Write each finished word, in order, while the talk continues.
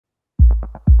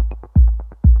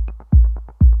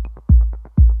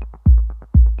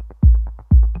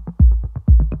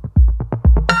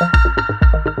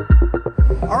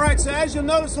right, so as you'll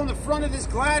notice on the front of this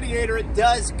Gladiator, it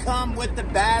does come with the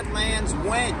Badlands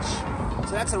winch.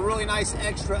 So that's a really nice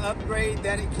extra upgrade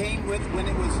that it came with when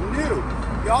it was new.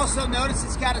 You also notice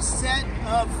it's got a set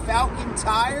of Falcon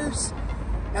tires.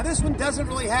 Now this one doesn't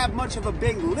really have much of a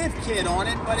big lift kit on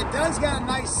it, but it does got a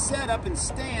nice setup and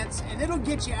stance, and it'll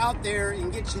get you out there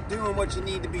and get you doing what you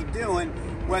need to be doing,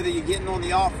 whether you're getting on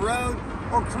the off-road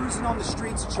or cruising on the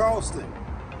streets of Charleston.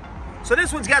 So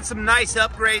this one's got some nice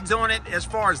upgrades on it as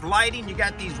far as lighting. You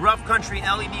got these rough country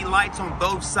LED lights on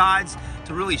both sides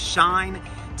to really shine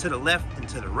to the left and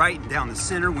to the right and down the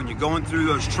center when you're going through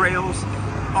those trails.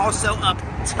 Also up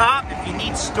top, if you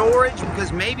need storage,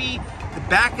 because maybe the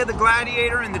back of the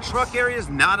Gladiator in the truck area is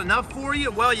not enough for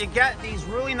you, well, you got these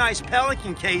really nice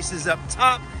Pelican cases up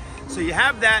top. So you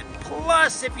have that.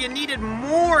 Plus, if you needed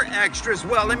more extras,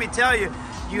 well, let me tell you,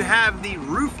 you have the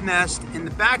roof nest in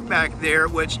the back there,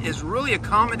 which is really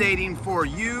accommodating for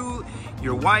you,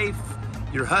 your wife,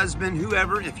 your husband,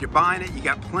 whoever. If you're buying it, you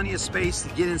got plenty of space to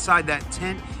get inside that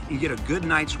tent and get a good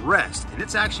night's rest. And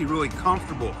it's actually really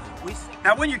comfortable.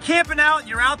 Now, when you're camping out,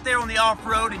 you're out there on the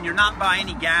off-road and you're not by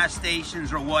any gas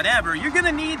stations or whatever, you're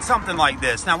gonna need something like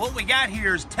this. Now, what we got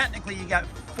here is technically you got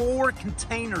 4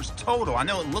 containers total. I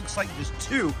know it looks like just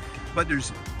 2, but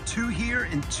there's 2 here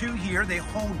and 2 here. They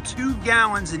hold 2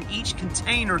 gallons in each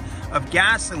container of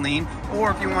gasoline, or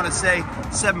if you want to say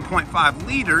 7.5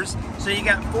 liters. So you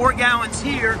got 4 gallons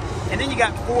here, and then you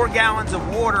got 4 gallons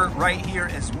of water right here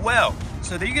as well.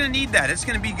 So you're gonna need that. It's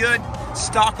gonna be good.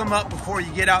 Stock them up before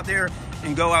you get out there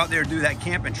and go out there and do that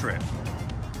camping trip.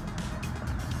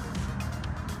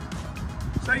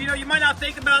 So, you know, you might not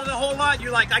think about it a whole lot.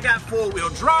 You're like, I got 4-wheel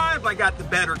drive, I got the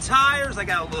better tires, I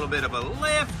got a little bit of a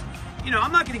lift. You know,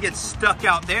 I'm not gonna get stuck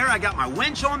out there. I got my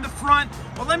winch on the front.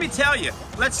 Well, let me tell you,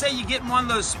 let's say you get in one of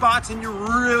those spots and you're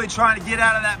really trying to get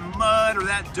out of that mud or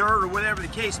that dirt or whatever the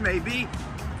case may be.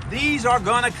 These are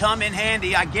gonna come in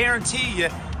handy. I guarantee you,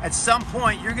 at some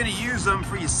point, you're gonna use them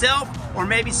for yourself or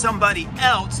maybe somebody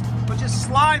else, but just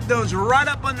slide those right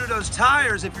up under those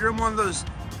tires if you're in one of those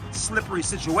slippery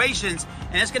situations,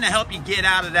 and it's gonna help you get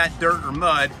out of that dirt or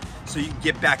mud so you can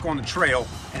get back on the trail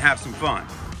and have some fun.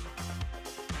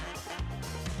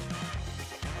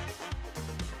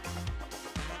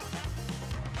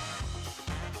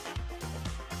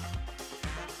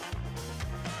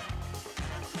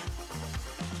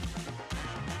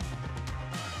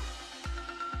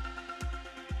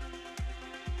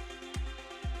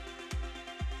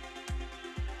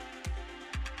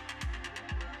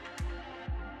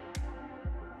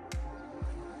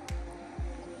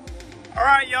 All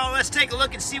right, y'all, let's take a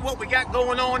look and see what we got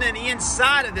going on in the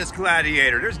inside of this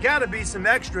Gladiator. There's got to be some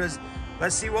extras.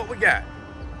 Let's see what we got.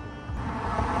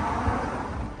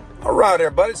 All right,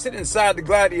 everybody, sitting inside the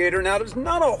Gladiator. Now, there's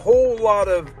not a whole lot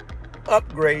of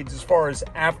upgrades as far as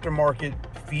aftermarket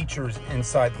features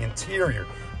inside the interior.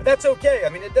 But that's okay. I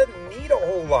mean, it doesn't need a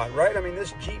whole lot, right? I mean,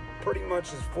 this Jeep pretty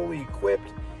much is fully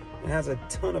equipped and has a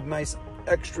ton of nice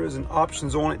extras and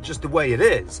options on it just the way it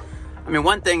is. I mean,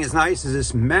 one thing is nice is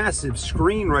this massive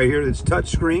screen right here that's touch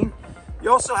screen.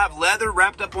 You also have leather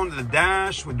wrapped up onto the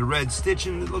dash with the red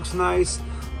stitching that looks nice.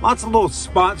 Lots of little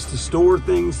spots to store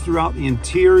things throughout the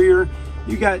interior.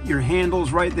 You got your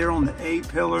handles right there on the A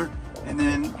pillar, and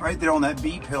then right there on that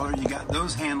B pillar, you got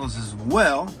those handles as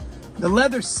well. The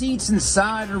leather seats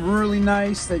inside are really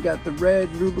nice. They got the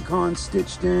red Rubicon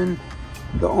stitched in.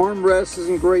 The armrest is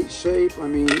in great shape. I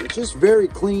mean, it's just very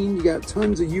clean. You got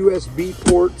tons of USB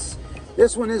ports.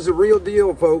 This one is the real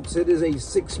deal, folks. It is a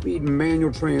 6-speed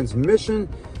manual transmission.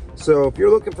 So if you're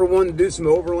looking for one to do some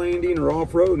overlanding or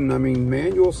off-roading, I mean,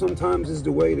 manual sometimes is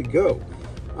the way to go.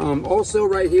 Also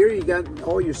right here, you got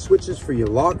all your switches for your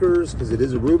lockers because it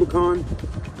is a Rubicon.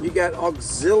 You got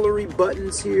auxiliary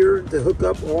buttons here to hook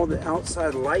up all the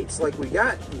outside lights like we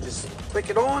got. You just click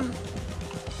it on,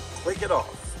 click it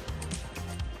off.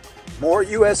 More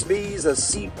USBs, a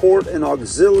C port, and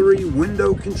auxiliary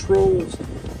window controls.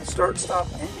 Start stop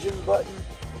engine button.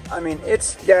 I mean,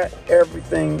 it's got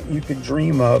everything you could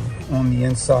dream of on the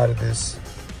inside of this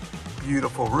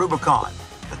beautiful Rubicon.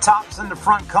 The tops in the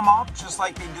front come off just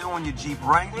like they do on your Jeep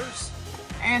Wranglers,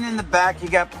 and in the back you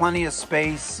got plenty of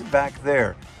space back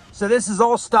there. So this is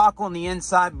all stock on the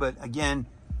inside, but again,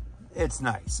 it's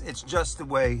nice. It's just the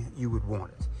way you would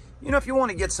want it. You know, if you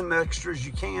want to get some extras,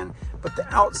 you can, but the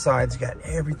outside's got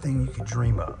everything you could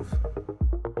dream of.